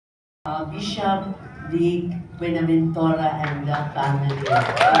Bishop Vic Buenaventura and the family.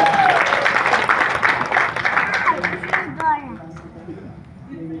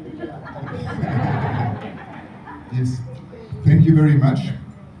 Yes, thank you very much.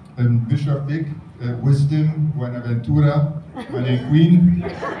 Bishop Vic, Wisdom, Buenaventura, Nanay Queen.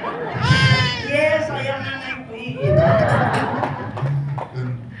 Yes, I am Nanay Queen.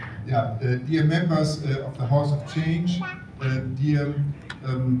 Dear members of the House of Change, dear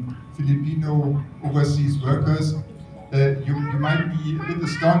Filipino overseas workers, you might be a bit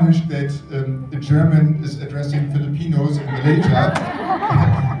astonished that a German is addressing Filipinos in Malaysia,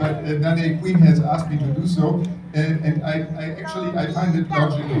 but Nanay Queen has asked me to do so, and I find it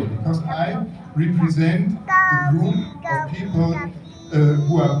logical, because I represent the group of people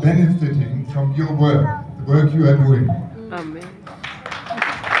who are benefiting from your work, the work you are doing. Amen.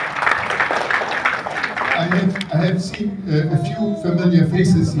 I have seen a few familiar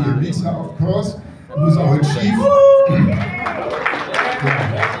faces here. Lisa, of course, who's our chief.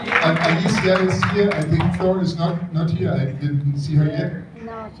 Alicia is here. I think Flor is not here. I didn't see her yet.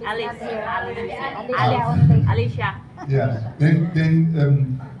 No, she's not here. Alicia. Yeah.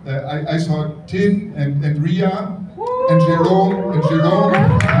 Then I saw Tin and Ria and Jerome.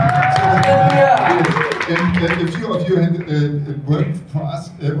 And a few of you had worked for us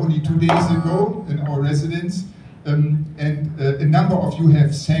only 2 days ago in our residence, and a number of you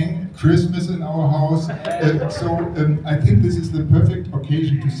have sang Christmas in our house. So I think this is the perfect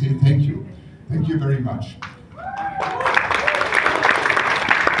occasion to say thank you. Thank you very much.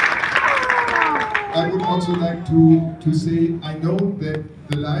 I would also like to say, I know that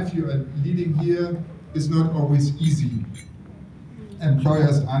the life you are leading here is not always easy.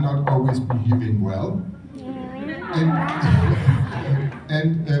 Employers are not always behaving well.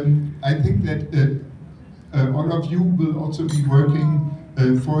 And I think that all of you will also be working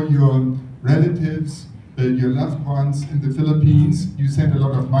for your relatives, your loved ones in the Philippines. You send a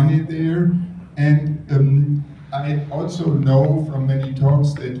lot of money there, and I also know from many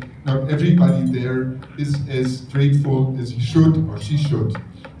talks that not everybody there is as grateful as he should or she should.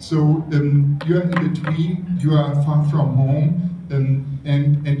 So you are in between, you are far from home,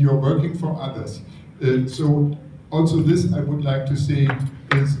 and you're working for others. So also this, I would like to say,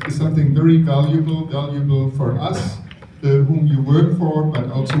 is something very valuable for us, whom you work for, but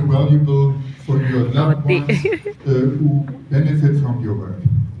also valuable for your loved ones who benefit from your work.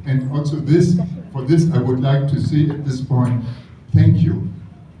 And also for this, I would like to say at this point, thank you.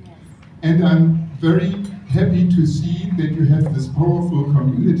 And I'm very happy to see that you have this powerful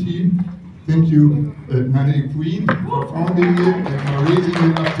community. Thank you, Nanay Queen, for founding it and for raising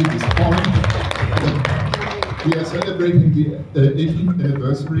it up to this point. We are celebrating the 18th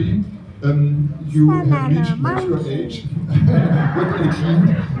anniversary. You have reached mature age with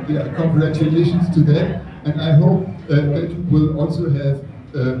 18. Yeah, congratulations to that. And I hope that you will also have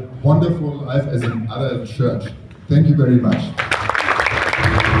a wonderful life as an adult church. Thank you very much.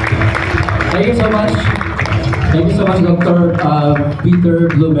 Thank you so much. Thank you so much, Dr. Peter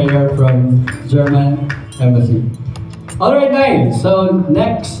Blumeyer from German Embassy. All right, guys. So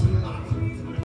next.